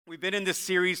We've been in this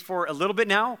series for a little bit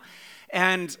now,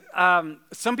 and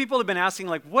some people have been asking,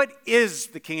 like, what is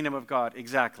the kingdom of God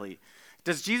exactly?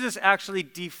 Does Jesus actually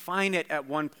define it at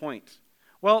one point?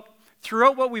 Well,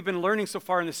 throughout what we've been learning so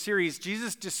far in the series,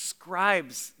 Jesus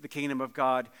describes the kingdom of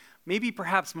God, maybe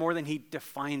perhaps more than he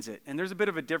defines it, and there's a bit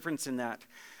of a difference in that.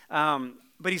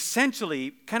 But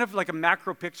essentially, kind of like a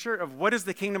macro picture of what is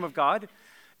the kingdom of God.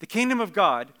 The kingdom of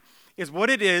God is what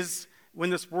it is when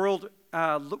this world,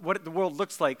 what the world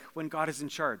looks like when God is in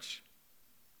charge.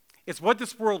 It's what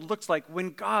this world looks like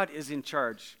when God is in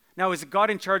charge. Now, is God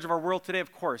in charge of our world today?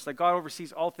 Of course. Like, God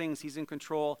oversees all things. He's in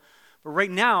control. But right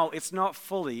now, it's not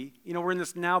fully. We're in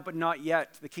this now, but not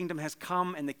yet. The kingdom has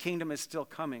come, and the kingdom is still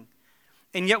coming.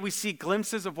 And yet we see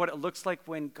glimpses of what it looks like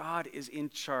when God is in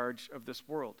charge of this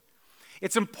world.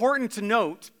 It's important to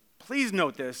note, please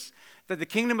note this, that the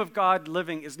kingdom of God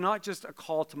living is not just a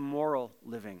call to moral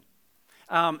living.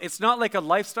 It's not like a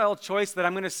lifestyle choice that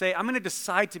I'm going to say, I'm going to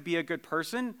decide to be a good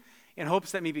person in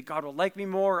hopes that maybe God will like me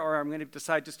more, or I'm going to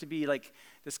decide just to be like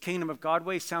this kingdom of God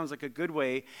way sounds like a good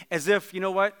way, as if,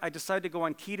 I decide to go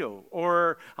on keto,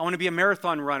 or I want to be a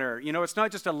marathon runner. It's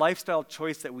not just a lifestyle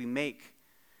choice that we make.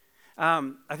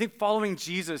 I think following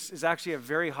Jesus is actually a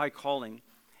very high calling.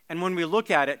 And when we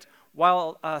look at it,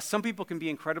 while some people can be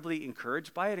incredibly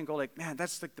encouraged by it and go like, man,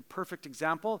 that's like the perfect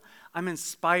example, I'm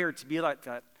inspired to be like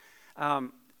that.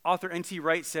 Author N.T.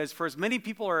 Wright says, for as many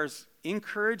people are as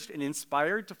encouraged and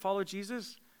inspired to follow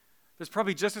Jesus, there's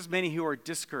probably just as many who are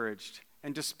discouraged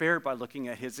and despaired by looking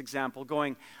at his example,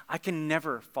 going, I can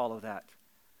never follow that.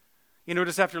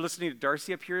 Just after listening to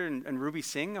Darcy up here and Ruby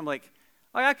sing, I'm like,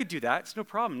 oh, I could do that. It's no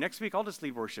problem. Next week, I'll just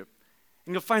lead worship.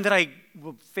 And you'll find that I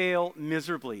will fail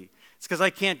miserably. It's because I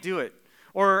can't do it.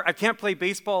 Or I can't play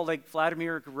baseball like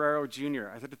Vladimir Guerrero Jr.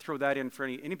 I had to throw that in for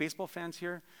any baseball fans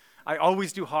here. I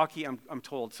always do hockey, I'm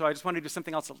told. So I just wanted to do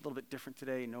something else a little bit different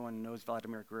today. No one knows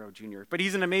Vladimir Guerrero Jr., but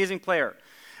he's an amazing player.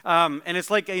 And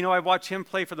it's like, I watch him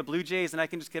play for the Blue Jays, and I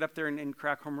can just get up there and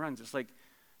crack home runs. It's like,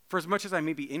 for as much as I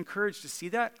may be encouraged to see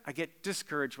that, I get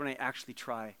discouraged when I actually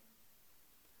try.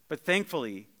 But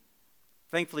thankfully,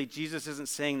 Jesus isn't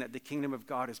saying that the kingdom of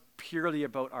God is purely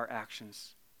about our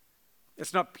actions.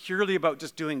 It's not purely about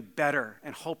just doing better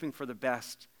and hoping for the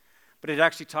best, but it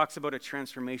actually talks about a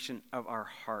transformation of our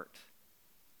heart.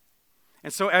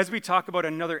 And so as we talk about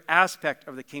another aspect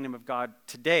of the kingdom of God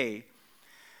today,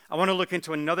 I want to look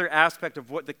into another aspect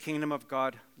of what the kingdom of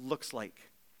God looks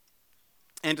like.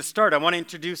 And to start, I want to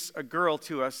introduce a girl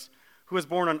to us who was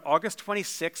born on August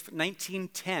 26th,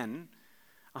 1910,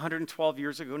 112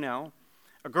 years ago now.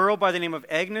 A girl by the name of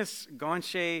Agnes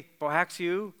Gonche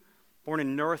Bohaxiu, born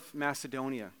in North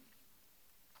Macedonia.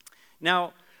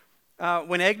 Now,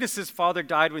 when Agnes's father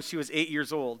died when she was 8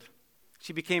 years old,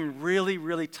 she became really,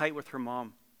 really tight with her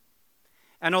mom.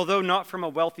 And although not from a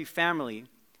wealthy family,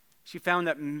 she found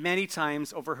that many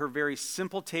times over her very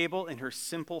simple table in her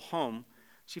simple home,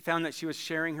 she found that she was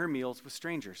sharing her meals with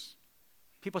strangers,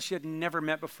 people she had never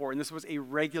met before, and this was a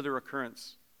regular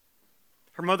occurrence.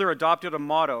 Her mother adopted a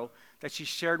motto that she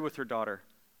shared with her daughter,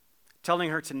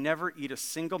 telling her to never eat a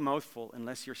single mouthful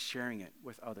unless you're sharing it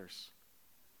with others.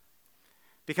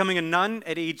 Becoming a nun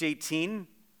at age 18,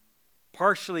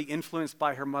 partially influenced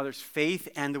by her mother's faith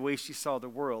and the way she saw the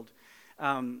world,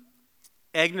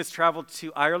 Agnes traveled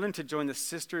to Ireland to join the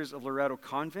Sisters of Loretto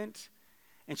Convent,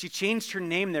 and she changed her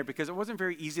name there because it wasn't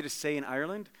very easy to say in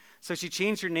Ireland, so she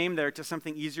changed her name there to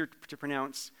something easier to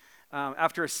pronounce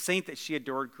after a saint that she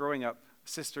adored growing up,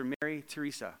 Sister Mary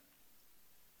Teresa.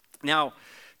 Now,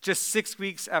 just 6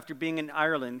 weeks after being in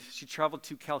Ireland, she traveled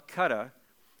to Calcutta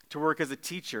to work as a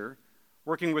teacher,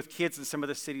 working with kids in some of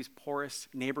the city's poorest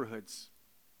neighborhoods.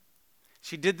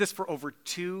 She did this for over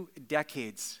 2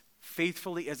 decades,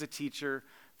 faithfully as a teacher,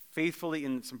 faithfully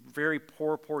in some very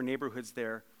poor neighborhoods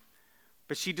there.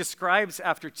 But she describes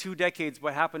after 2 decades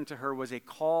what happened to her was a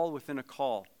call within a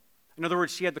call. In other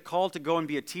words, she had the call to go and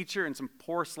be a teacher in some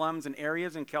poor slums and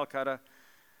areas in Calcutta.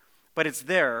 But it's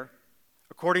there,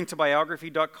 according to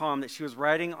biography.com, that she was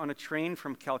riding on a train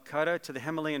from Calcutta to the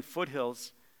Himalayan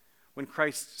foothills when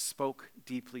Christ spoke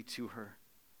deeply to her.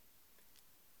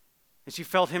 And she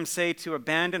felt him say to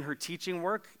abandon her teaching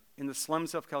work in the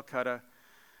slums of Calcutta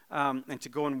and to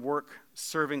go and work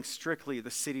serving strictly the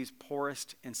city's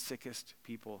poorest and sickest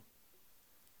people.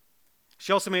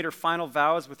 She also made her final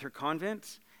vows with her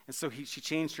convent, and so she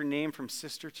changed her name from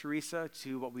Sister Teresa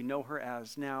to what we know her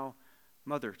as now,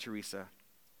 Mother Teresa.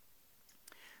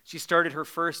 She started her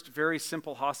first very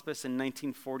simple hospice in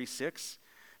 1946,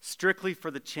 strictly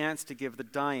for the chance to give the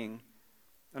dying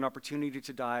an opportunity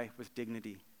to die with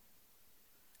dignity.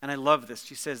 And I love this.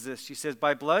 She says,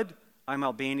 by blood, I'm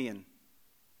Albanian.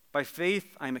 By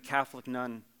faith, I am a Catholic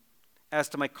nun. As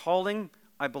to my calling,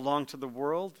 I belong to the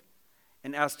world,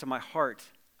 and as to my heart,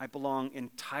 I belong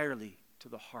entirely to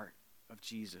the heart of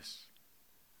Jesus.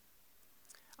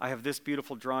 I have this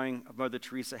beautiful drawing of Mother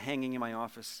Teresa hanging in my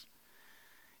office.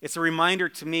 It's a reminder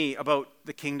to me about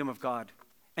the kingdom of God,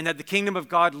 and that the kingdom of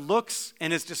God looks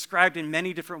and is described in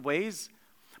many different ways,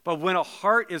 but when a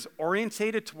heart is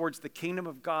orientated towards the kingdom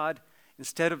of God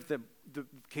instead of the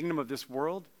kingdom of this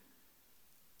world,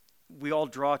 we all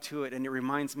draw to it, and it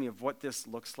reminds me of what this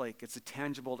looks like. It's a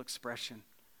tangible expression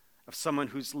of someone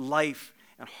whose life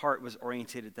and heart was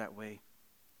orientated that way.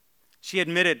 She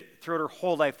admitted throughout her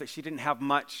whole life that she didn't have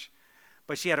much,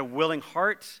 but she had a willing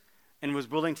heart and was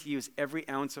willing to use every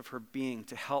ounce of her being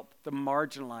to help the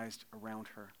marginalized around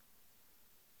her.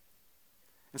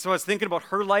 And so I was thinking about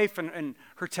her life and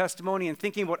her testimony and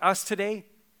thinking about us today.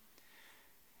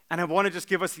 And I want to just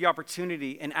give us the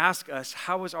opportunity and ask us,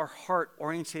 how is our heart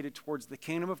orientated towards the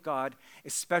kingdom of God,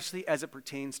 especially as it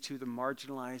pertains to the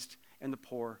marginalized and the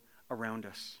poor around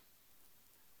us?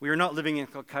 We are not living in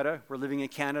Calcutta. We're living in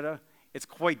Canada. It's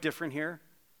quite different here.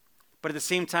 But at the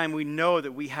same time, we know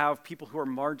that we have people who are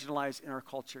marginalized in our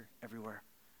culture everywhere.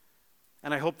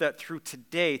 And I hope that through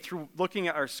today, through looking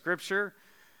at our scripture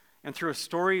and through a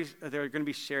story that are going to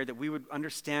be shared, that we would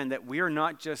understand that we are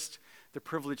not just the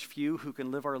privileged few who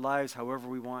can live our lives however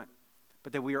we want,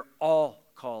 but that we are all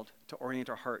called to orient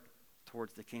our heart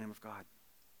towards the kingdom of God.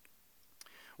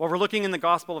 Well, we're looking in the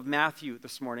Gospel of Matthew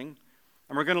this morning,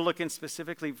 and we're going to look in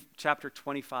specifically chapter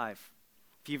 25.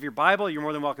 If you have your Bible, you're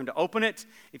more than welcome to open it.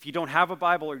 If you don't have a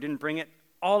Bible or didn't bring it,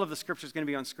 all of the scripture is going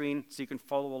to be on screen, so you can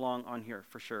follow along on here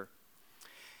for sure.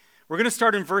 We're going to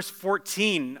start in verse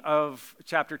 14 of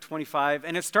chapter 25,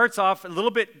 and it starts off a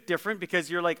little bit different because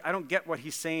you're like, I don't get what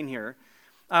he's saying here.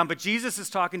 But Jesus is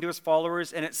talking to his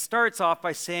followers, and it starts off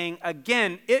by saying,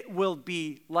 again, it will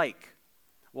be like.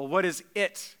 Well, what is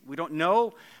it? We don't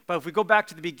know, but if we go back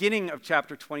to the beginning of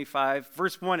chapter 25,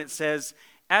 verse 1, it says,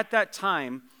 at that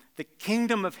time, the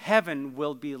kingdom of heaven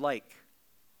will be like.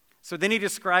 So then he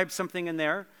describes something in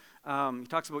there. He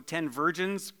talks about 10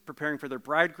 virgins preparing for their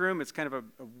bridegroom. It's kind of a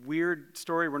weird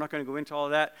story. We're not going to go into all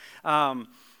of that.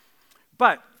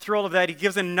 But through all of that, he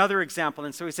gives another example.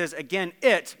 And so he says, again,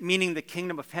 it, meaning the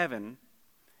kingdom of heaven.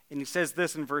 And he says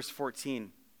this in verse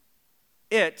 14.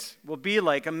 It will be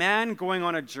like a man going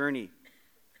on a journey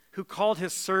who called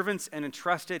his servants and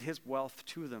entrusted his wealth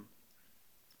to them.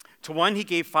 To one he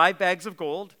gave 5 bags of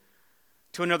gold,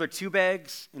 to another 2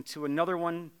 bags, and to another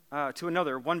one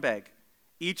bag,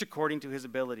 each according to his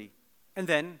ability. And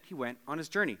then he went on his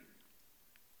journey.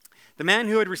 The man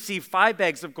who had received 5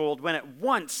 bags of gold went at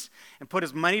once and put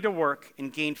his money to work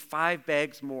and gained 5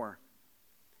 bags more.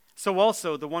 So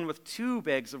also the one with 2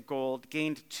 bags of gold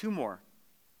gained 2 more.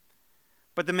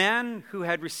 But the man who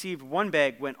had received 1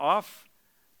 bag went off,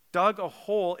 dug a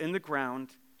hole in the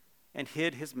ground, and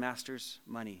hid his master's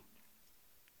money.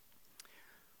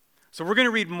 So we're going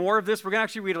to read more of this. We're going to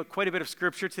actually read quite a bit of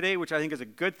scripture today, which I think is a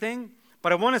good thing.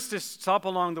 But I want us to stop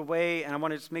along the way, and I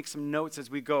want to just make some notes as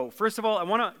we go. First of all, I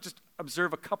want to just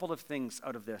observe a couple of things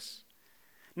out of this.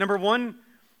 Number one,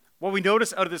 what we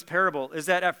notice out of this parable is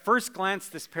that at first glance,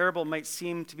 this parable might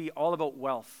seem to be all about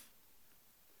wealth.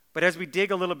 But as we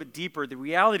dig a little bit deeper, the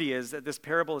reality is that this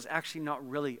parable is actually not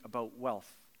really about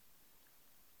wealth.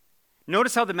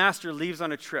 Notice how the master leaves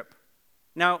on a trip.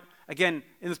 Now, again,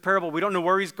 in this parable, we don't know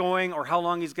where he's going or how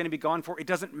long he's going to be gone for. It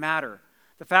doesn't matter.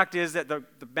 The fact is that the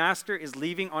master is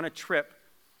leaving on a trip,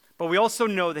 but we also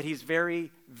know that he's very,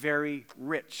 very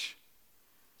rich.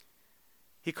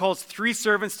 He calls 3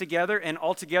 servants together, and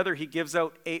altogether he gives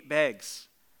out 8 bags.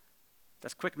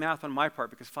 That's quick math on my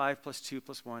part, because 5 plus 2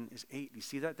 plus 1 is 8. You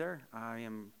see that there? I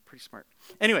am pretty smart.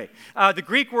 Anyway, the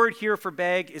Greek word here for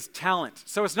bag is talent.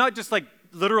 So it's not just like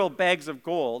literal bags of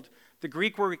gold. The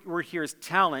Greek word here is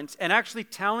talent, and actually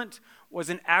talent was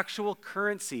an actual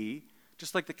currency,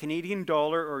 just like the Canadian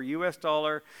dollar or US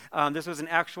dollar. This was an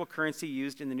actual currency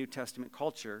used in the New Testament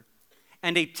culture.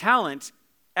 And a talent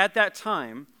at that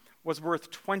time was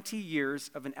worth 20 years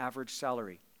of an average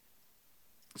salary.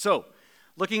 So,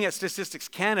 looking at Statistics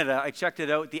Canada, I checked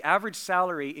it out. The average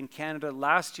salary in Canada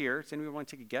last year, does anyone want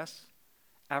to take a guess?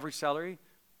 Average salary?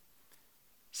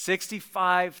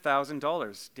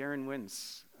 $65,000. Darren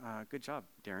wins. Good job,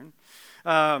 Darren.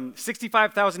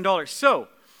 $65,000. So,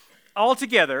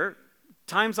 altogether,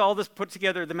 times all this put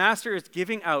together, the master is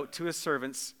giving out to his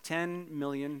servants $10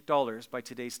 million by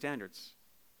today's standards.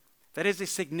 That is a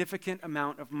significant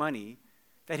amount of money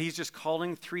that he's just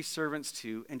calling 3 servants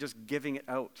to and just giving it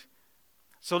out.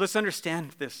 So let's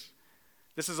understand this.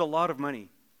 This is a lot of money.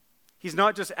 He's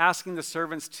not just asking the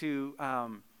servants to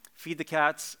feed the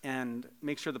cats, and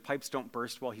make sure the pipes don't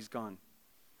burst while he's gone.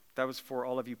 That was for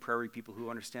all of you prairie people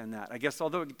who understand that. I guess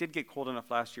although it did get cold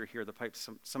enough last year here, the pipes,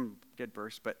 some did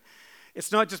burst, but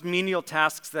it's not just menial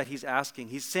tasks that he's asking.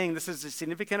 He's saying this is a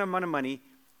significant amount of money,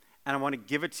 and I want to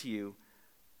give it to you.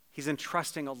 He's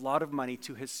entrusting a lot of money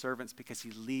to his servants because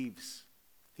he leaves.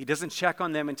 He doesn't check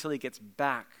on them until he gets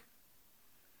back.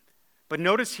 But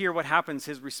notice here what happens,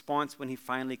 his response when he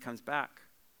finally comes back.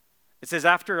 It says,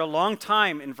 after a long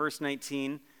time in verse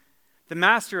 19, the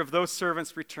master of those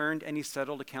servants returned and he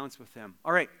settled accounts with them.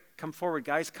 All right, come forward,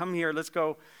 guys. Come here. Let's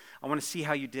go. I want to see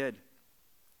how you did.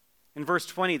 In verse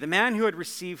 20, the man who had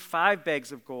received 5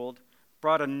 bags of gold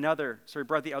brought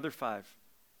the other 5.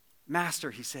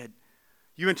 Master, he said,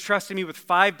 you entrusted me with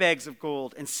 5 bags of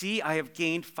gold, and see, I have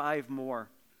gained 5 more.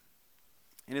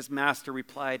 And his master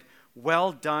replied,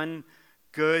 well done,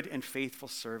 good and faithful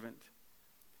servant.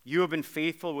 You have been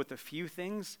faithful with a few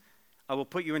things. I will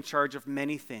put you in charge of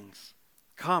many things.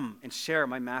 Come and share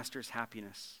my master's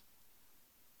happiness.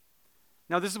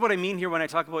 Now, this is what I mean here when I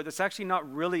talk about it. It's actually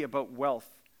not really about wealth.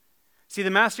 See,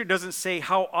 the master doesn't say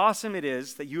how awesome it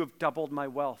is that you have doubled my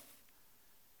wealth.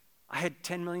 I had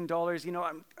 $10 million. You know,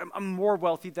 I'm more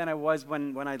wealthy than I was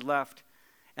when I left.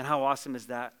 And how awesome is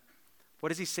that? What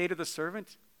does he say to the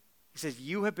servant? He says,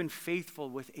 you have been faithful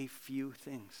with a few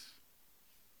things.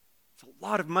 It's a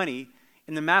lot of money.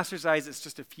 In the master's eyes, it's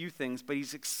just a few things, but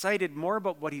he's excited more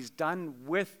about what he's done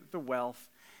with the wealth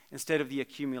instead of the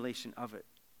accumulation of it.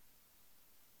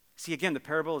 See, again, the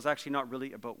parable is actually not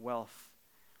really about wealth.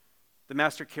 The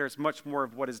master cares much more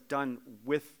of what is done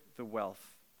with the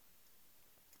wealth.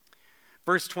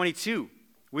 Verse 22,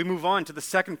 we move on to the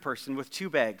second person with 2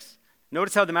 bags.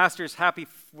 Notice how the master is happy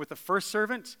with the first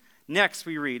servant. Next,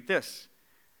 we read this.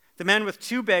 The man with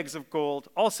 2 bags of gold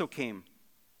also came.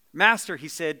 Master, he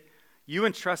said, you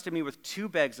entrusted me with 2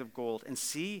 bags of gold, and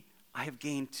see, I have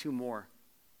gained 2 more.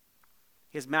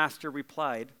 His master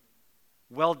replied,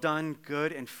 well done,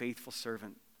 good and faithful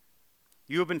servant.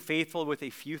 You have been faithful with a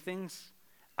few things.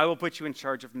 I will put you in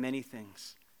charge of many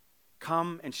things.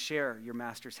 Come and share your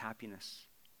master's happiness.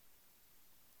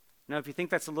 Now, if you think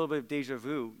that's a little bit of deja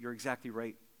vu, you're exactly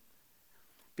right.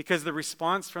 Because the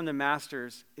response from the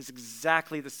masters is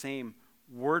exactly the same,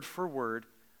 word for word,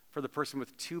 for the person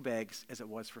with 2 bags as it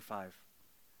was for 5.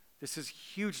 This is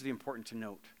hugely important to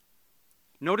note.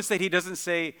 Notice that he doesn't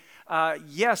say,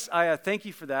 yes, I thank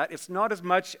you for that. It's not as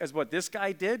much as what this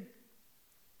guy did,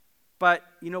 but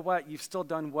you know what? You've still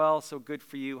done well, so good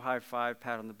for you. High five,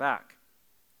 pat on the back.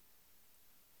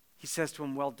 He says to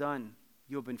him, well done.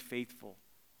 You have been faithful.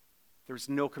 There's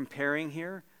no comparing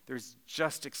here. There's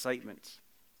just excitement.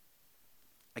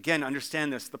 Again,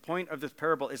 understand this. The point of this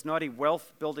parable is not a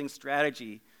wealth-building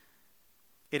strategy.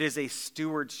 It is a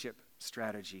stewardship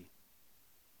strategy.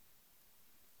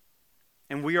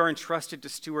 And we are entrusted to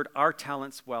steward our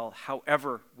talents well,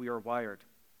 however we are wired.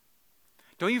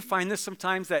 Don't you find this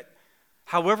sometimes that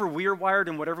however we are wired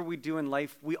and whatever we do in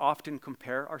life, we often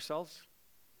compare ourselves?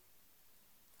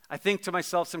 I think to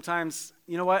myself sometimes,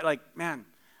 you know what, man,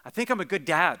 I think I'm a good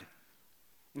dad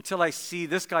until I see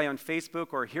this guy on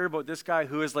Facebook or hear about this guy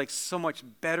who is so much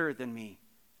better than me.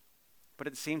 But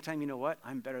at the same time, you know what?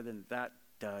 I'm better than that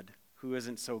dud who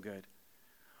isn't so good.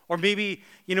 Or maybe,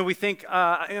 we think,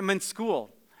 I'm in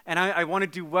school and I want to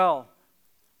do well,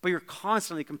 but you're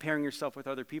constantly comparing yourself with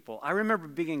other people. I remember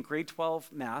being in grade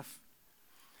 12 math,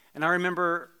 and I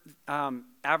remember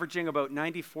averaging about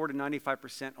 94 to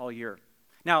 95% all year.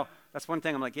 Now, that's one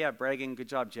thing I'm like, yeah, bragging, good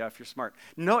job, Jeff, you're smart.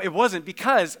 No, it wasn't,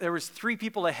 because there was 3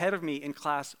 people ahead of me in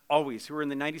class always who were in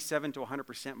the 97 to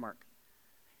 100% mark.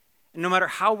 And no matter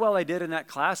how well I did in that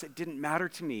class, it didn't matter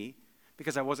to me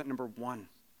because I wasn't number 1.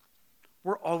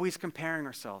 We're always comparing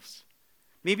ourselves.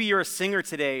 Maybe you're a singer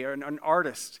today or an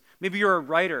artist. Maybe you're a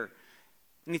writer.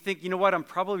 And you think, you know what, I'm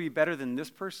probably better than this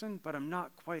person, but I'm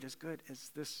not quite as good as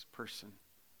this person.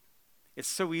 It's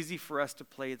so easy for us to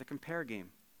play the compare game.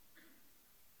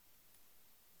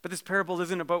 But this parable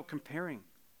isn't about comparing.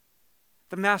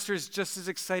 The master is just as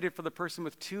excited for the person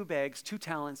with 2 bags, 2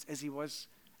 talents, as he was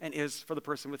and is for the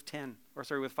person with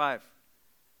 5.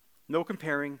 No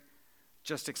comparing,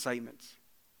 just excitement.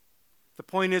 The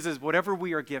point is whatever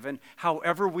we are given,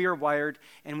 however we are wired,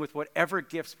 and with whatever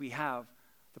gifts we have,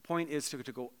 the point is to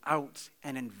go out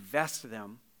and invest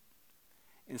them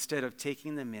instead of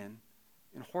taking them in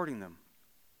and hoarding them.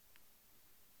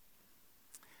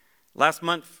 Last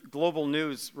month, Global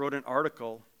News wrote an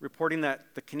article reporting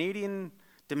that the Canadian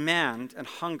demand and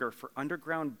hunger for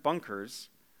underground bunkers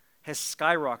has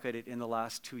skyrocketed in the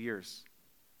last 2 years.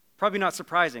 Probably not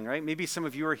surprising, right? Maybe some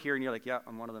of you are here and you're like, yeah,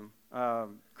 I'm one of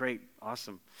them. Great,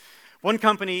 awesome. One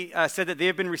company said that they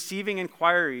have been receiving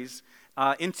inquiries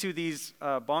into these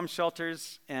bomb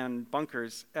shelters and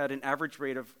bunkers at an average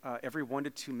rate of every 1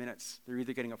 to 2 minutes. They're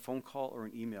either getting a phone call or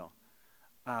an email.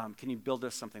 Can you build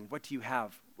us something? What do you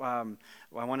have? I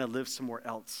want to live somewhere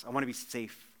else. I want to be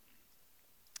safe.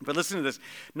 But listen to this.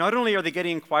 Not only are they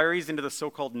getting inquiries into the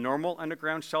so-called normal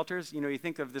underground shelters, you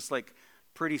think of this like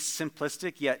pretty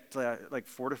simplistic yet like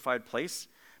fortified place,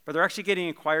 but they're actually getting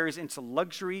inquiries into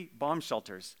luxury bomb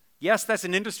shelters. Yes, that's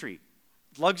an industry.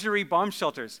 Luxury bomb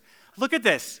shelters. Look at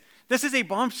this. This is a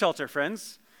bomb shelter,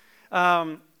 friends.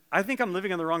 I think I'm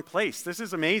living in the wrong place. This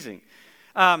is amazing.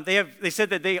 They said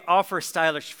that they offer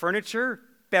stylish furniture,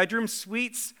 bedroom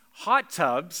suites, hot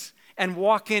tubs, and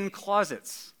walk-in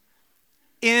closets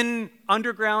in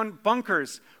underground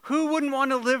bunkers. Who wouldn't want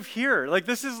to live here? Like,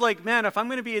 this is like, man, if I'm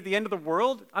going to be at the end of the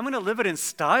world, I'm going to live it in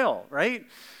style, right?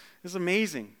 This is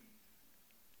amazing.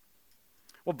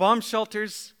 Well, bomb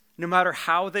shelters, no matter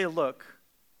how they look,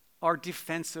 are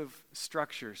defensive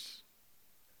structures.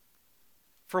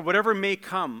 For whatever may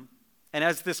come, and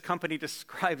as this company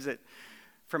describes it,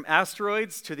 from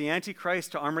asteroids to the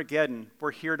Antichrist to Armageddon, we're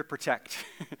here to protect.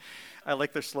 I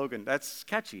like their slogan. That's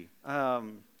catchy.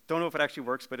 Don't know if it actually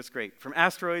works, but it's great. From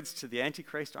asteroids to the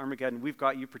Antichrist, Armageddon, we've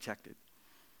got you protected.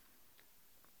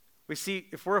 We see,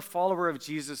 if we're a follower of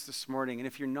Jesus this morning, and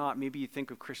if you're not, maybe you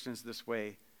think of Christians this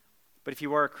way, but if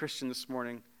you are a Christian this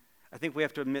morning, I think we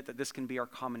have to admit that this can be our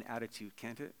common attitude,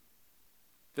 can't it?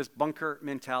 This bunker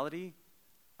mentality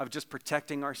of just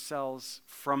protecting ourselves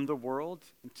from the world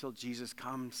until Jesus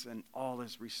comes and all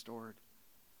is restored.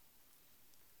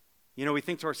 We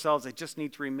think to ourselves, I just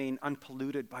need to remain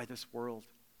unpolluted by this world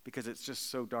because it's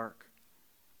just so dark.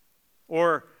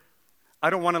 Or, I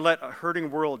don't want to let a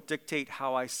hurting world dictate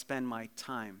how I spend my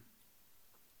time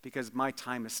because my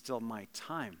time is still my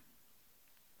time.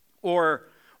 Or,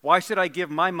 why should I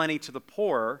give my money to the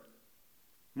poor?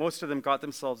 Most of them got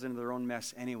themselves into their own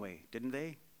mess anyway, didn't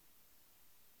they?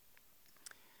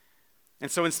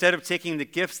 And so instead of taking the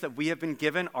gifts that we have been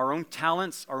given, our own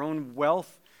talents, our own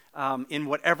wealth, in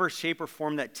whatever shape or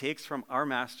form that takes from our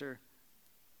master,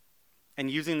 and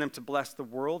using them to bless the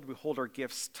world, we hold our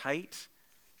gifts tight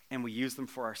and we use them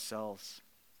for ourselves.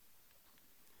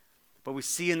 But we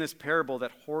see in this parable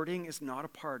that hoarding is not a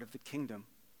part of the kingdom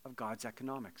of God's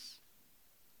economics.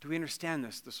 Do we understand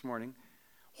this morning?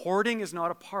 Hoarding is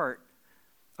not a part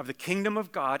of the kingdom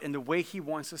of God and the way he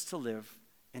wants us to live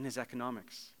in his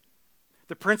economics.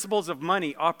 The principles of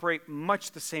money operate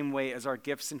much the same way as our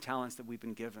gifts and talents that we've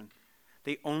been given.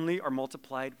 They only are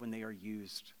multiplied when they are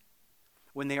used,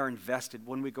 when they are invested,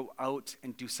 when we go out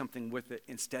and do something with it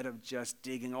instead of just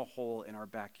digging a hole in our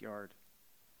backyard.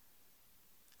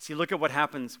 See, look at what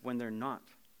happens when they're not.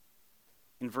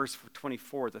 In verse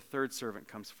 24, the third servant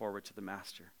comes forward to the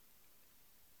master.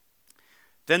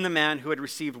 Then the man who had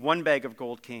received 1 bag of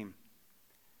gold came.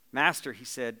 Master, he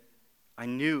said, I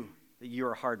knew that you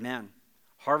are a hard man,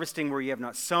 harvesting where you have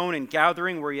not sown and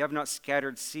gathering where you have not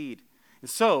scattered seed. And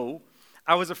so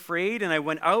I was afraid and I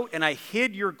went out and I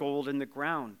hid your gold in the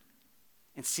ground.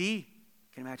 And see, you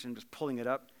can imagine just pulling it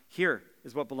up. Here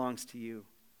is what belongs to you.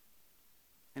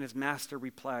 And his master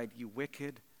replied, you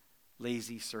wicked,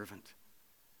 lazy servant.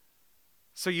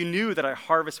 So you knew that I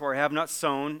harvest where I have not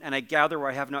sown and I gather where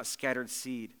I have not scattered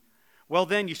seed. Well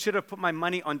then, you should have put my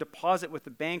money on deposit with the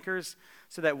bankers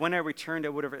so that when I returned, I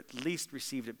would have at least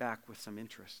received it back with some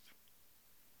interest.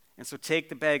 And so take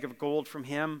the bag of gold from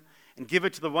him and give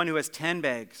it to the one who has 10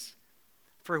 bags.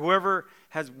 For whoever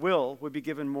has will be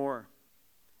given more,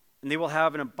 and they will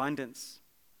have an abundance.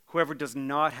 Whoever does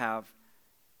not have,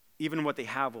 even what they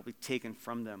have will be taken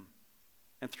from them.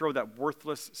 And throw that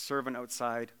worthless servant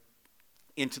outside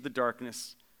into the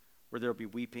darkness where there will be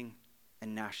weeping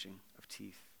and gnashing of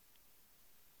teeth.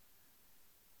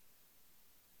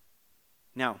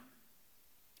 Now,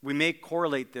 we may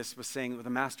correlate this with saying well, the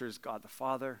master is God the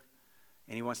Father,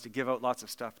 and he wants to give out lots of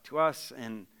stuff to us,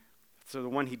 and so the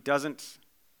one he doesn't,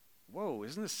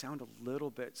 doesn't this sound a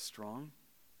little bit strong?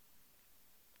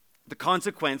 The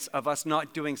consequence of us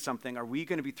not doing something, are we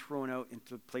going to be thrown out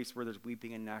into a place where there's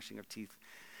weeping and gnashing of teeth?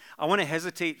 I want to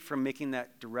hesitate from making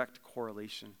that direct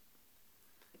correlation.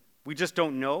 We just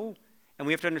don't know, and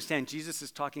we have to understand Jesus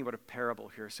is talking about a parable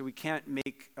here, so we can't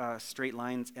make straight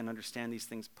lines and understand these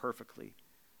things perfectly.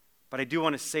 But I do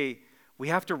want to say, we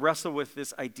have to wrestle with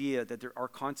this idea that there are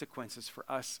consequences for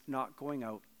us not going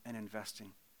out and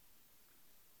investing.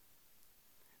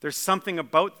 There's something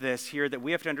about this here that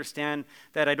we have to understand,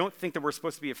 that I don't think that we're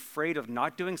supposed to be afraid of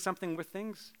not doing something with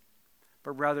things,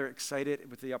 but rather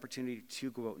excited with the opportunity to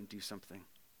go out and do something.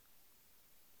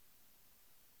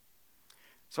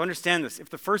 So understand this. If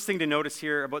the first thing to notice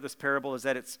here about this parable is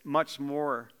that it's much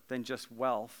more than just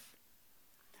wealth,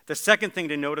 the second thing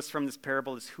to notice from this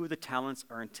parable is who the talents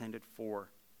are intended for.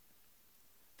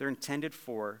 They're intended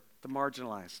for the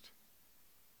marginalized.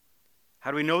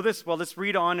 How do we know this? Well, let's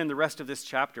read on in the rest of this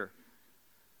chapter.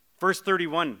 Verse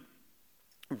 31,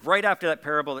 right after that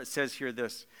parable, it says here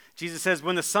this. Jesus says,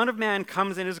 when the Son of Man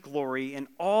comes in his glory and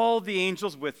all the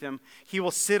angels with him, he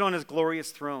will sit on his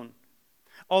glorious throne.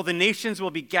 All the nations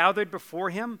will be gathered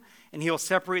before him, and he will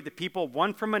separate the people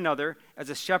one from another as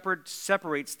a shepherd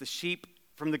separates the sheep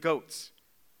from the goats.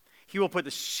 He will put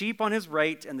the sheep on his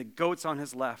right and the goats on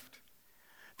his left.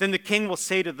 Then the king will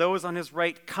say to those on his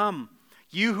right, come,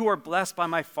 you who are blessed by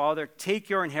my Father, take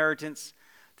your inheritance,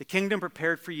 the kingdom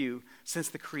prepared for you since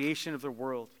the creation of the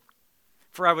world.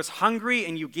 For I was hungry,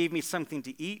 and you gave me something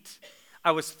to eat.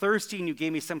 I was thirsty, and you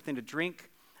gave me something to drink.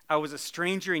 I was a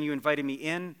stranger, and you invited me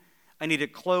in. I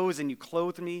needed clothes, and you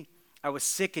clothed me. I was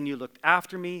sick, and you looked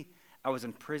after me. I was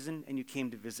in prison, and you came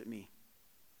to visit me.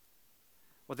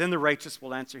 Well, then the righteous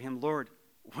will answer him, Lord,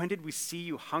 when did we see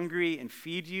you hungry and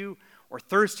feed you, or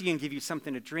thirsty and give you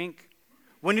something to drink?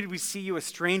 When did we see you a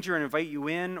stranger and invite you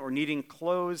in, or needing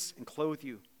clothes and clothe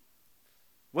you?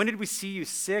 When did we see you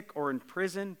sick or in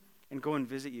prison and go and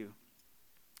visit you?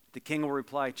 The king will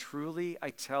reply, truly I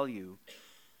tell you,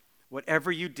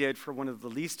 whatever you did for one of the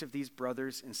least of these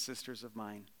brothers and sisters of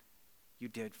mine, you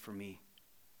did for me.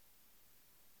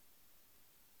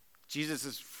 Jesus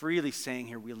is freely saying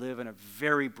here we live in a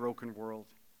very broken world.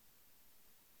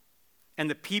 And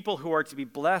the people who are to be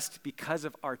blessed because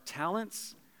of our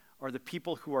talents are the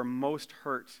people who are most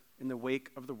hurt in the wake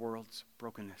of the world's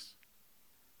brokenness.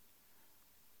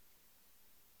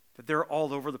 That they're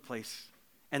all over the place,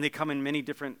 and they come in many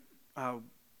different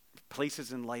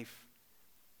places in life.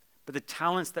 But the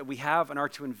talents that we have and are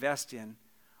to invest in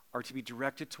are to be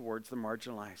directed towards the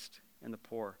marginalized and the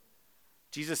poor.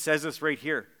 Jesus says this right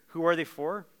here. Who are they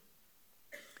for?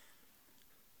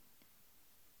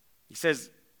 He says,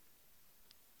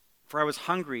 for I was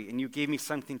hungry, and you gave me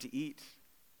something to eat.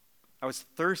 I was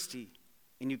thirsty,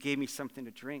 and you gave me something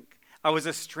to drink. I was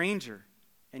a stranger,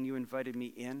 and you invited me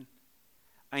in.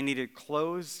 I needed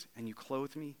clothes, and you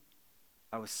clothed me.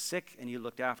 I was sick, and you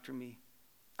looked after me.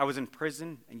 I was in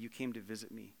prison, and you came to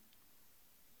visit me.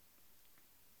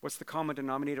 What's the common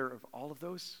denominator of all of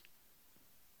those?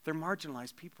 They're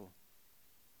marginalized people.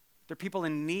 They're people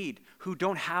in need who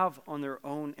don't have on their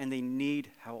own, and they need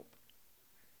help.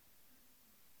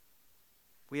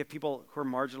 We have people who are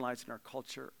marginalized in our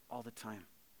culture all the time.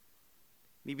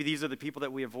 Maybe these are the people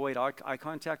that we avoid eye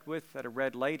contact with at a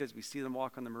red light as we see them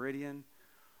walk on the meridian.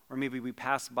 Or maybe we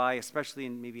pass by, especially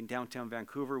maybe in downtown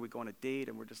Vancouver, we go on a date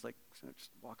and we're just like, just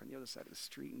walk on the other side of the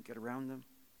street and get around them.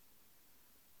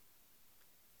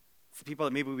 It's the people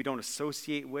that maybe we don't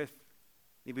associate with.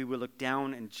 Maybe we look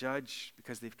down and judge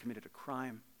because they've committed a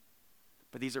crime.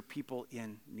 But these are people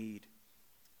in need.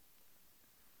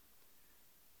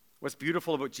 What's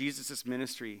beautiful about Jesus'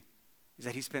 ministry is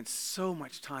that he spent so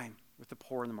much time with the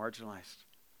poor and the marginalized.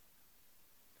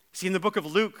 See, in the book of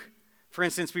Luke, for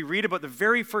instance, we read about the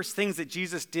very first things that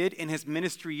Jesus did in his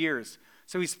ministry years.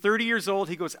 So he's 30 years old.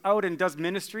 He goes out and does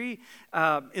ministry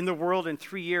in the world in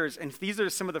 3 years. And these are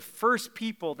some of the first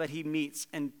people that he meets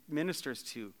and ministers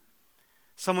to.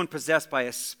 Someone possessed by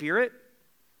a spirit,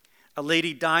 a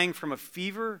lady dying from a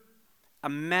fever, a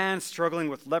man struggling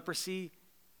with leprosy,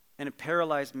 and a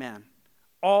paralyzed man,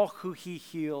 all who he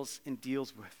heals and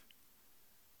deals with.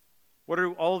 What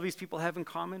do all of these people have in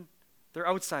common? They're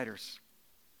outsiders.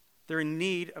 They're in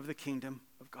need of the kingdom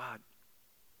of God.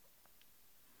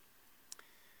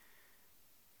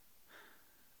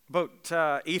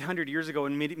 About 800 years ago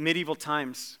in medieval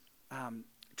times,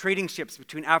 trading ships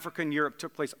between Africa and Europe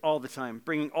took place all the time,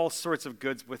 bringing all sorts of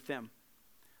goods with them.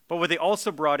 But what they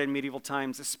also brought in medieval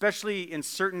times, especially in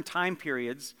certain time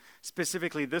periods,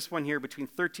 specifically this one here between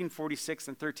 1346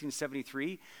 and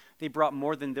 1373, they brought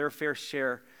more than their fair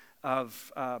share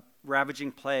of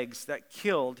ravaging plagues that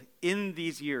killed in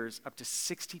these years up to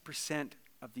 60%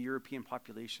 of the European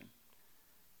population.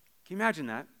 Can you imagine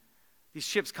that? These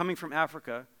ships coming from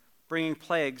Africa, bringing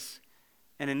plagues,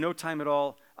 and in no time at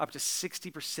all, up to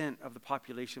 60% of the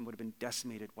population would have been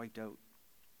decimated, wiped out.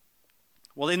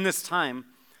 Well, in this time,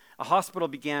 a hospital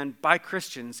began by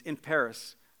Christians in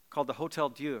Paris called the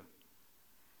Hôtel Dieu.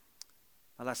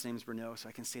 My last name is Renaud, so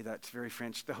I can say that. It's very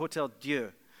French. The Hôtel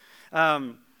Dieu.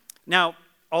 Now,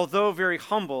 although very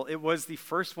humble, it was the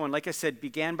first one, like I said,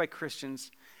 began by Christians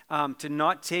to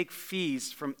not take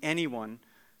fees from anyone,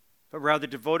 but rather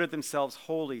devoted themselves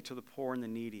wholly to the poor and the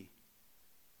needy.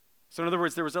 So in other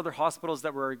words, there was other hospitals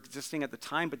that were existing at the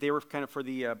time, but they were kind of for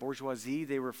the bourgeoisie.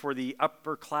 They were for the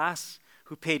upper class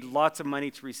who paid lots of money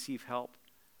to receive help.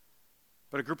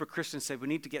 But a group of Christians said, we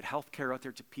need to get health care out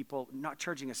there to people, not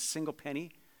charging a single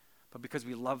penny, but because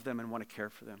we love them and want to care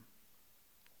for them.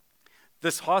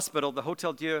 This hospital, the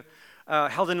Hotel Dieu,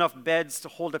 held enough beds to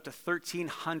hold up to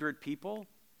 1,300 people.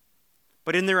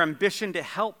 But in their ambition to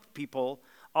help people,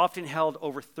 often held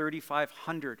over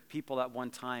 3,500 people at one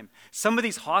time. Some of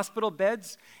these hospital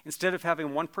beds, instead of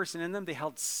having one person in them, they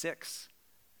held 6.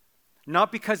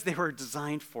 Not because they were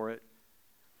designed for it,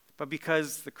 but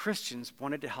because the Christians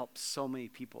wanted to help so many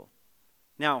people.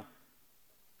 Now,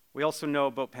 we also know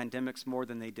about pandemics more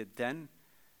than they did then.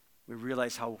 We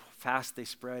realize how fast they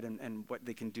spread and what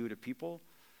they can do to people.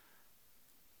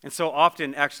 And so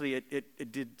often, actually,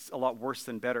 it did a lot worse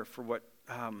than better for what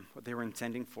they were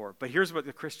intending for. But here's what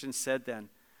the Christians said then,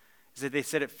 is that they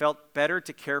said it felt better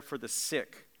to care for the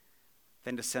sick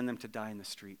than to send them to die in the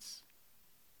streets.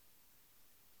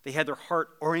 They had their heart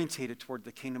orientated toward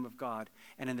the kingdom of God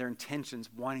and in their intentions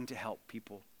wanting to help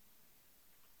people.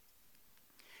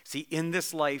 See, in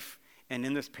this life and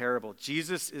in this parable,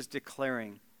 Jesus is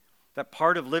declaring that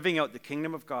part of living out the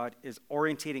kingdom of God is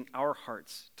orientating our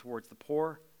hearts towards the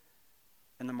poor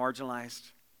and the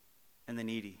marginalized and the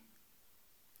needy.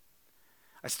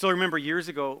 I still remember years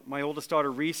ago, my oldest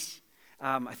daughter, Reese,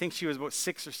 I think she was about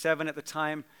 6 or 7 at the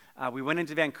time. We went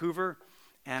into Vancouver,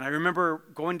 and I remember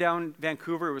going down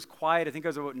Vancouver. It was quiet. I think it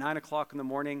was about 9 o'clock in the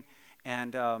morning,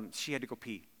 and she had to go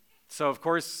pee. So, of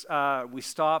course, we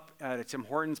stopped at Tim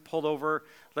Hortons, pulled over,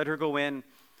 let her go in,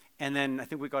 and then I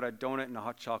think we got a donut and a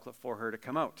hot chocolate for her to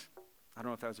come out. I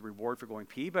don't know if that was a reward for going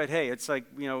pee, but hey, it's like,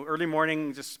 early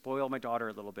morning, just spoil my daughter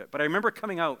a little bit. But I remember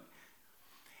coming out,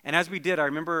 and as we did, I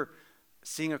remember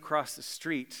seeing across the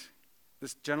street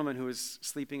this gentleman who was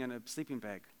sleeping in a sleeping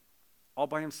bag, all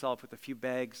by himself with a few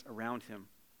bags around him.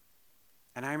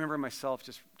 And I remember myself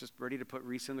just ready to put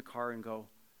Reese in the car and go.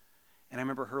 And I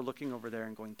remember her looking over there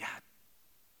and going, Dad.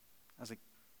 I was like,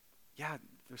 yeah,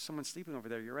 there's someone sleeping over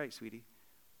there. You're right, sweetie.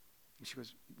 And she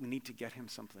goes, we need to get him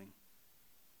something.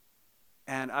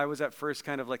 And I was at first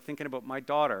kind of like thinking about my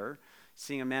daughter,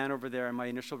 seeing a man over there, and my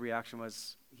initial reaction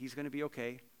was, he's going to be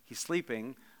okay. He's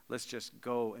sleeping. Let's just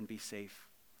go and be safe.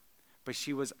 But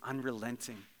she was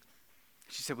unrelenting.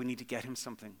 She said, we need to get him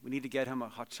something. We need to get him a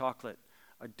hot chocolate,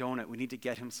 a donut. We need to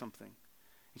get him something.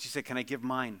 And she said, can I give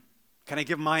mine? Can I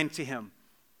give mine to him?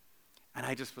 And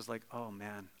I just was like, oh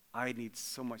man, I need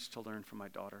so much to learn from my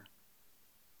daughter.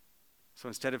 So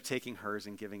instead of taking hers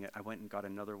and giving it, I went and got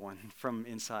another one from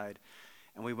inside.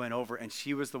 And we went over, and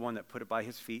she was the one that put it by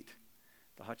his feet,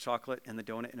 the hot chocolate and the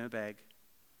donut in a bag.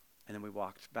 And then we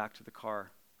walked back to the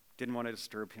car. Didn't want to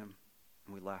disturb him,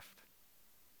 and we left.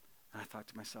 And I thought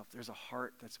to myself, there's a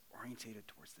heart that's orientated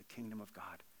towards the kingdom of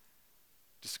God,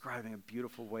 describing a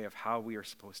beautiful way of how we are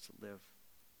supposed to live.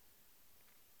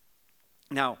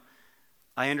 Now,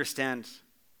 I understand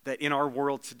that in our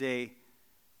world today,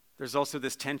 there's also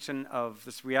this tension of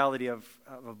this reality of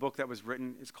a book that was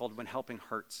written. It's called When Helping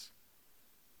Hurts.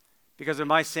 Because of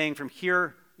my saying from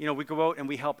here, we go out and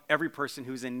we help every person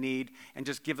who's in need and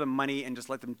just give them money and just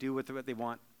let them do with it what they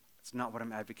want. It's not what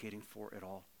I'm advocating for at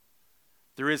all.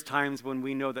 There is times when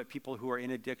we know that people who are in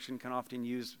addiction can often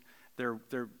use their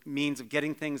means of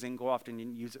getting things and go often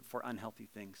and use it for unhealthy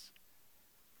things.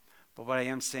 But what I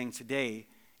am saying today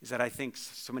is that I think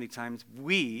so many times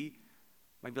we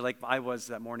might be like I was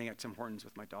that morning at Tim Hortons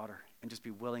with my daughter and just be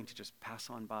willing to just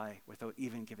pass on by without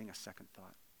even giving a second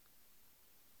thought.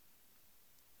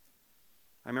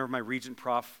 I remember my Regent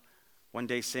prof one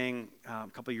day saying a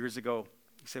couple of years ago,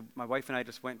 he said, my wife and I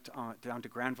just went down to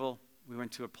Granville. We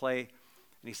went to a play, and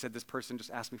he said, this person just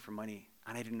asked me for money,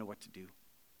 and I didn't know what to do.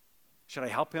 Should I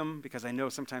help him? Because I know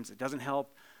sometimes it doesn't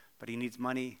help, but he needs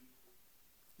money.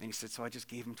 And he said, so I just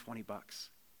gave him $20.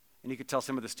 And you could tell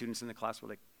some of the students in the class were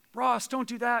like, Ross, don't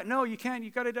do that. No, you can't.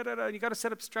 You got to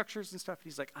set up structures and stuff. And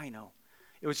he's like, I know.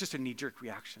 It was just a knee-jerk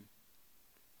reaction.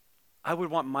 I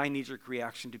would want my knee-jerk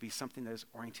reaction to be something that is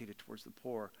orientated towards the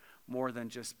poor more than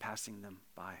just passing them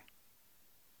by.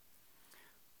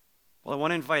 Well, I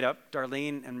want to invite up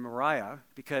Darlene and Mariah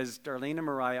because Darlene and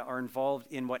Mariah are involved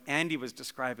in what Andy was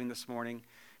describing this morning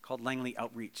called Langley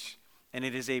Outreach. And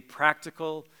it is a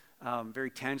practical,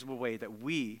 very tangible way that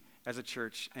we as a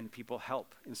church and people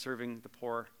help in serving the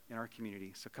poor in our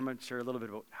community. So come and share a little bit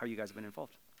about how you guys have been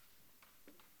involved.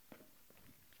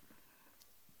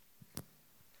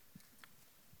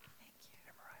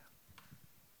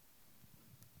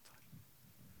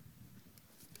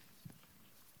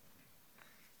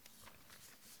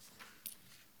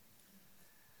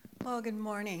 Well, good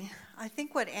morning. I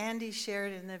think what Andy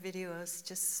shared in the video is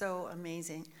just so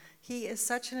amazing. He is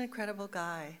such an incredible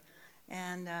guy,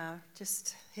 and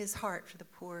just his heart for the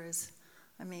poor is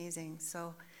amazing.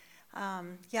 So,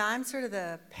 I'm sort of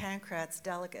the Pancrats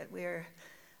delegate.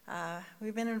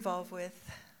 We've been involved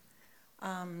with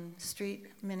street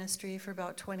ministry for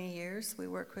about 20 years. We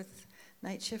worked with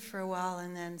Night Shift for a while,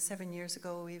 and then 7 years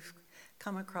ago we've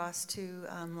come across to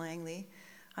Langley.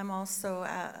 I'm also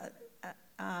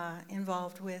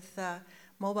involved with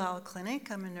mobile clinic.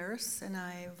 I'm a nurse, and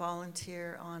I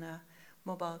volunteer on a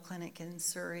mobile clinic in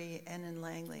Surrey and in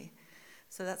Langley.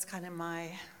 So that's kind of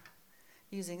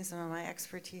using some of my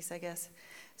expertise, I guess.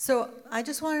 So I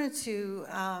just wanted to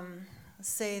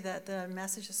say that the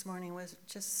message this morning was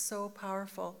just so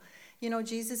powerful. You know,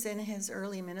 Jesus in his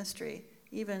early ministry,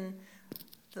 even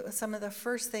some of the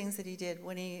first things that he did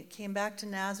when he came back to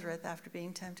Nazareth after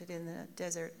being tempted in the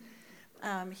desert,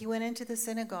 he went into the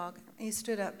synagogue, he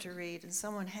stood up to read, and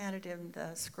someone handed him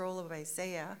the scroll of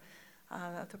Isaiah,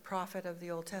 the prophet of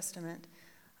the Old Testament,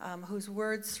 whose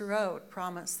words throughout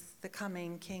promise the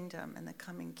coming kingdom and the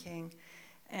coming king.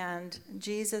 And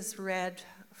Jesus read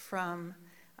from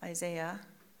Isaiah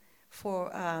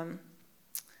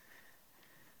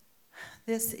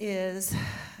this is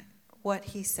what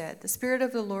he said. The Spirit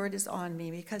of the Lord is on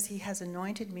me because he has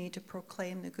anointed me to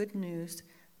proclaim the good news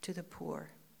to the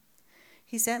poor.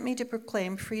 He sent me to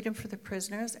proclaim freedom for the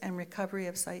prisoners and recovery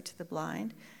of sight to the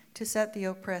blind, to set the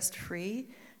oppressed free,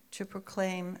 to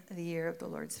proclaim the year of the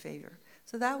Lord's favor.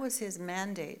 So that was his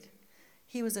mandate.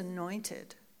 He was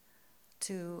anointed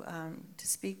to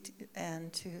speak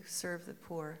and to serve the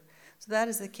poor. So that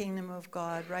is the kingdom of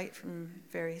God right from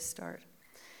the very start.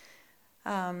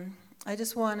 I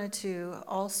just wanted to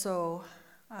also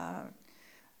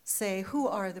say, who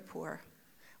are the poor?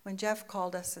 When Jeff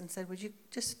called us and said, would you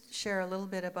just share a little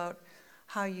bit about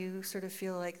how you sort of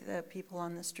feel like the people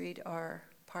on the street are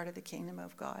part of the kingdom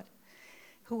of God?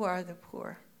 Who are the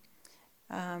poor?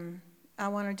 I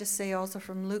want to just say also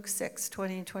from Luke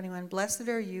 6:20 and 21, blessed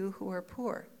are you who are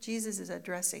poor. Jesus is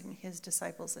addressing his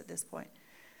disciples at this point.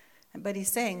 But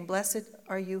he's saying, blessed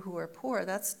are you who are poor.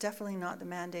 That's definitely not the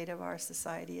mandate of our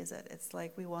society, is it? It's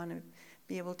like we want to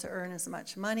be able to earn as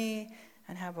much money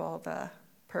and have all the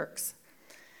perks.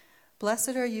 Blessed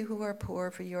are you who are poor,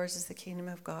 for yours is the kingdom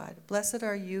of God. Blessed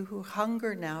are you who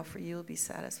hunger now, for you will be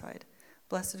satisfied.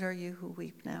 Blessed are you who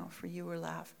weep now, for you will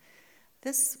laugh.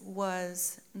 This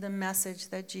was the message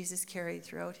that Jesus carried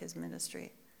throughout his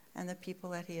ministry and the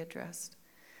people that he addressed.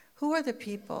 Who are the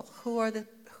people? Who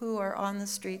are on the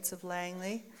streets of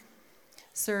Langley,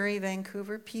 Surrey,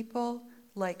 Vancouver? People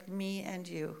like me and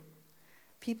you.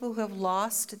 People who have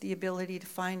lost the ability to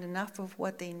find enough of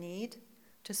what they need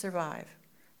to survive.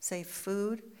 Safe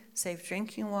food, safe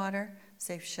drinking water,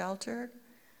 safe shelter,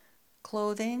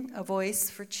 clothing, a voice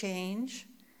for change,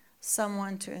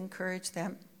 someone to encourage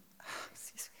them,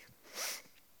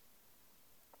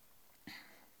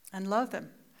 and love them,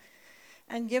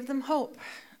 and give them hope.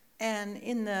 And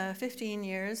in the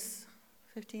 15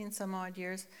 some odd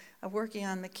years of working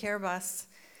on the care bus,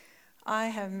 I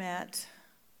have met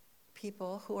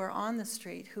people who are on the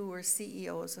street who were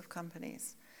CEOs of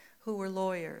companies, who were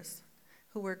lawyers,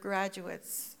 who were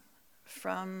graduates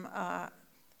from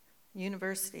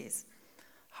universities,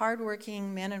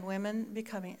 hardworking men and women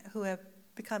who have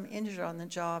become injured on the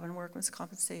job and workman's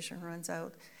compensation runs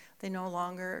out. They no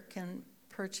longer can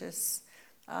purchase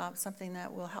something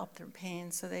that will help their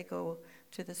pain, so they go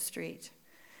to the street.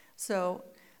 So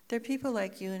there are people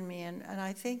like you and me, and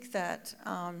I think that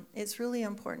it's really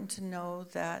important to know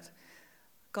that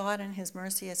God in his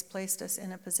mercy has placed us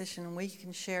in a position where we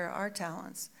can share our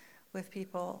talents with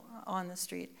people on the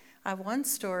street. I have one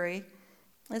story.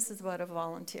 This is about a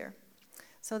volunteer.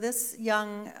 So this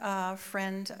young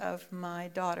friend of my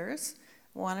daughter's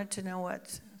wanted to know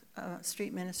what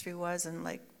street ministry was and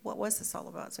what was this all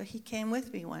about. So he came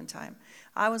with me one time.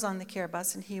 I was on the care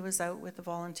bus and he was out with the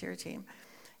volunteer team.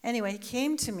 Anyway, he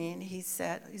came to me and he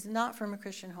said, he's not from a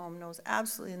Christian home, knows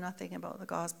absolutely nothing about the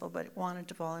gospel, but wanted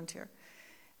to volunteer.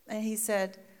 And he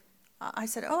said, I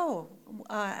said,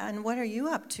 and what are you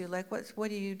up to? What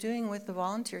are you doing with the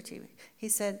volunteer team? He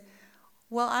said,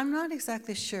 well, I'm not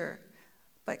exactly sure,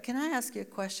 but can I ask you a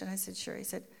question? I said, sure. He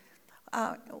said,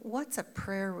 what's a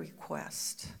prayer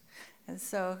request? And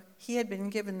so he had been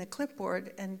given the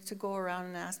clipboard and to go around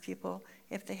and ask people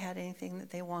if they had anything that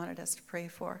they wanted us to pray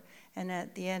for. And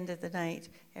at the end of the night,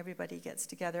 everybody gets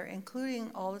together,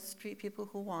 including all the street people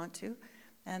who want to,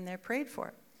 and they're prayed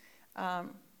for.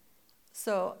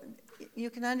 So you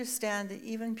can understand that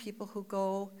even people who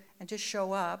go and just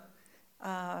show up,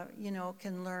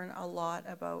 can learn a lot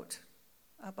about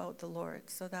about the Lord.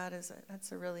 So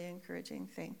that's a really encouraging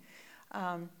thing.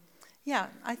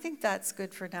 I think that's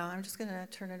good for now. I'm just going to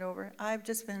turn it over. I've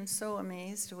just been so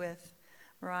amazed with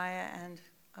Mariah and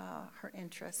her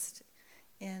interest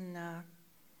in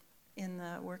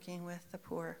the working with the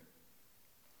poor.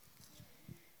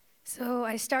 So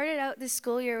I started out this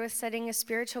school year with setting a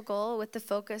spiritual goal with the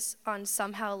focus on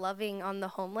somehow loving on the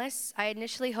homeless. I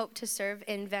initially hoped to serve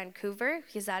in Vancouver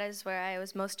because that is where I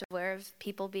was most aware of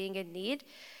people being in need.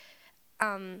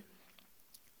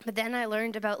 But then I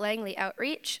learned about Langley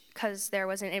Outreach because there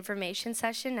was an information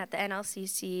session at the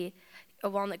NLCC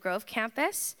Walnut Grove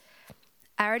campus.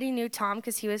 I already knew Tom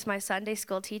because he was my Sunday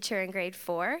school teacher in grade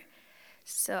 4.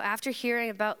 So after hearing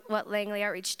about what Langley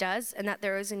Outreach does and that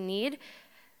there was a need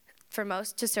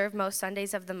to serve most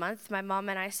Sundays of the month, my mom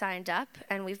and I signed up,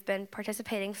 and we've been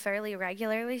participating fairly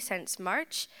regularly since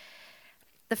March.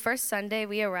 The first Sunday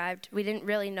we arrived, we didn't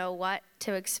really know what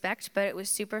to expect, but it was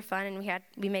super fun, and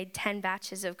we made 10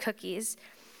 batches of cookies,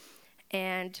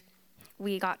 and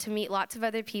we got to meet lots of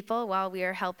other people while we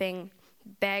were helping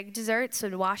bag desserts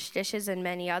and wash dishes and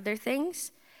many other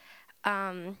things.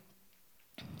 And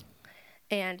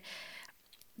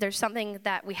there's something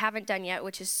that we haven't done yet,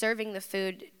 which is serving the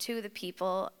food to the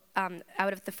people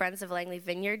out of the Friends of Langley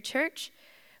Vineyard Church,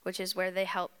 which is where they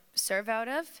help serve out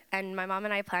of. And my mom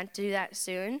and I plan to do that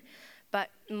soon. But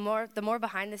the more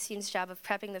behind-the-scenes job of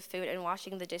prepping the food and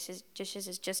washing the dishes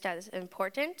is just as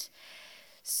important.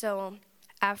 So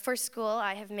for school,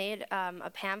 I have made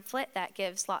a pamphlet that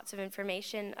gives lots of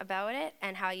information about it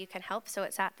and how you can help. So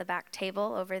it's at the back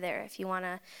table over there if you want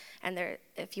to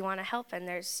help, and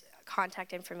there's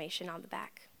contact information on the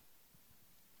back.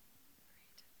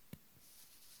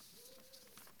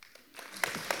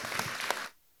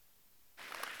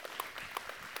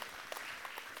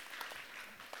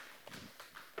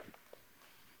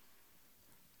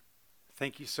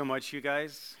 Thank you so much, you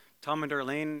guys. Tom and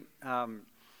Darlene.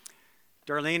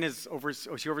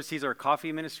 Darlene she oversees our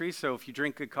coffee ministry, so if you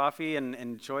drink good coffee and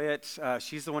enjoy it,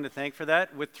 she's the one to thank for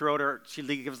that. She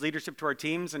gives leadership to our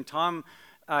teams, and Tom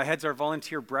heads our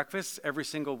volunteer breakfast every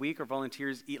single week. Our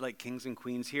volunteers eat like kings and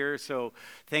queens here, so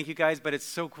thank you guys. But it's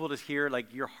so cool to hear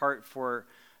like your heart for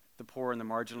the poor and the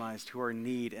marginalized who are in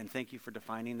need, and thank you for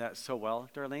defining that so well,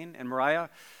 Darlene. And Mariah,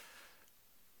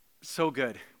 so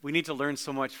good. We need to learn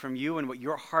so much from you and what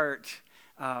your heart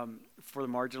for the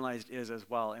marginalized is as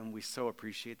well, and we so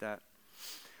appreciate that.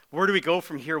 Where do we go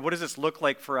from here? What does this look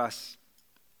like for us?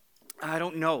 I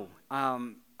don't know.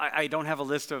 I don't have a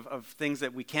list of things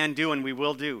that we can do and we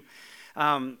will do.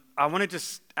 I want to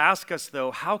just ask us, though,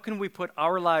 how can we put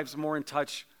our lives more in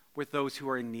touch with those who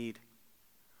are in need?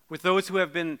 With those who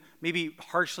have been maybe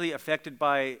harshly affected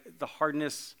by the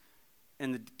hardness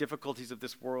and the difficulties of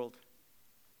this world?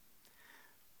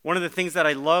 One of the things that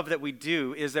I love that we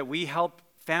do is that we help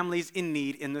families in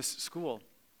need in this school.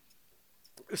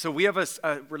 So we have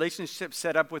a relationship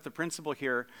set up with the principal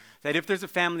here that if there's a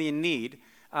family in need,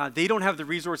 they don't have the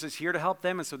resources here to help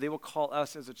them, and so they will call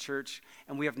us as a church,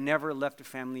 and we have never left a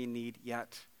family in need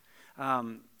yet.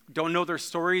 Don't know their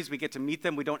stories. We get to meet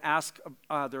them. We don't ask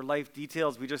their life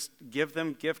details. We just give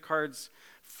them gift cards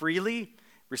freely,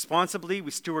 responsibly. We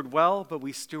steward well, but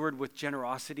we steward with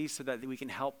generosity so that we can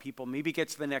help people maybe get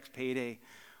to the next payday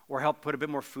or help put a bit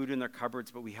more food in their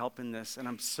cupboards, but we help in this. And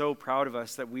I'm so proud of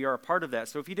us that we are a part of that.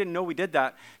 So if you didn't know we did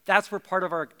that, that's where part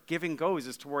of our giving goes,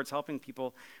 is towards helping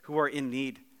people who are in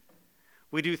need.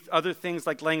 We do other things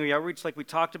like Langley Outreach, like we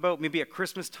talked about. Maybe at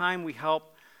Christmas time we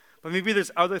help, but maybe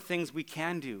there's other things we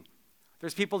can do.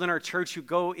 There's people in our church who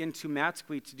go into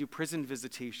Matsqui to do prison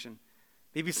visitation.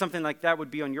 Maybe something like that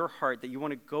would be on your heart, that you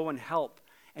want to go and help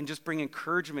and just bring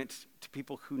encouragement to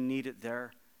people who need it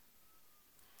there.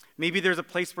 Maybe there's a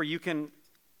place where you can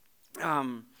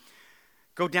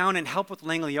go down and help with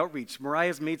Langley Outreach.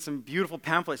 Mariah's made some beautiful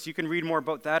pamphlets. You can read more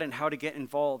about that and how to get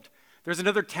involved. There's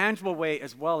another tangible way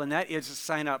as well, and that is to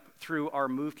sign up through our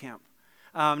Move Camp.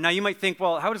 Now you might think,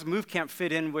 well, how does Move Camp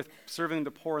fit in with serving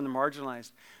the poor and the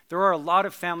marginalized? There are a lot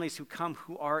of families who come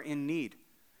who are in need.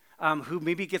 Who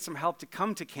maybe get some help to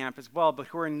come to camp as well, but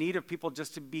who are in need of people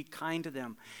just to be kind to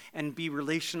them and be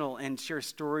relational and share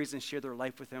stories and share their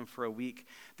life with them for a week.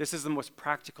 This is the most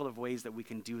practical of ways that we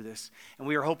can do this. And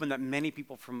we are hoping that many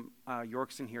people from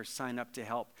Yorkson here sign up to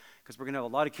help, because we're going to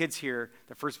have a lot of kids here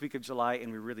the first week of July,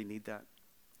 and we really need that.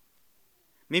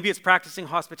 Maybe it's practicing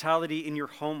hospitality in your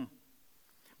home.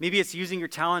 Maybe it's using your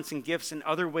talents and gifts in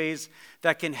other ways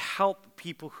that can help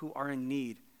people who are in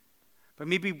need. But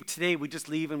maybe today we just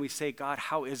leave and we say, God,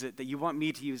 how is it that you want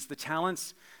me to use the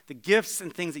talents, the gifts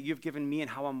and things that you've given me and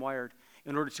how I'm wired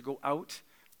in order to go out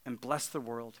and bless the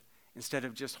world instead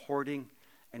of just hoarding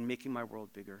and making my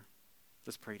world bigger.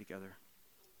 Let's pray together.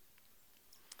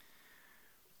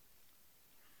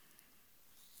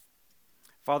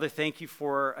 Father, thank you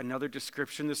for another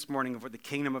description this morning of what the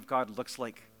kingdom of God looks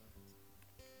like.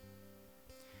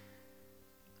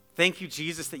 Thank you,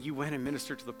 Jesus, that you went and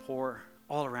ministered to the poor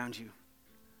all around you.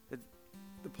 That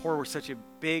the poor were such a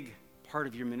big part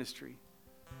of your ministry.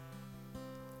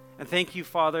 And thank you,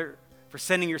 Father, for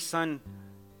sending your Son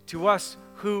to us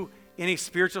who, in a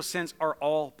spiritual sense, are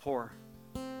all poor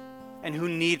and who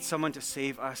need someone to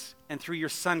save us. And through your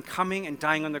Son coming and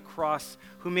dying on the cross,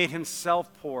 who made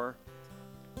himself poor,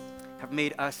 have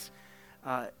made us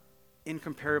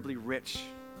incomparably rich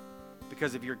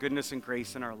because of your goodness and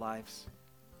grace in our lives.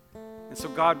 And so,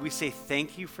 God, we say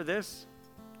thank you for this.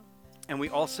 And we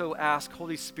also ask,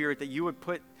 Holy Spirit, that you would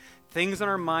put things in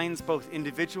our minds, both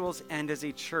individuals and as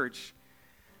a church,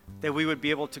 that we would be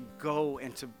able to go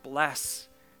and to bless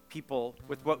people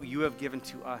with what you have given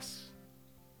to us.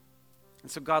 And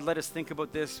so, God, let us think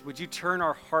about this. Would you turn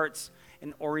our hearts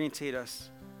and orientate us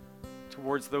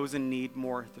towards those in need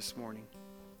more this morning?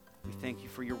 We thank you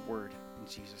for your word. In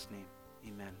Jesus' name,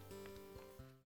 amen.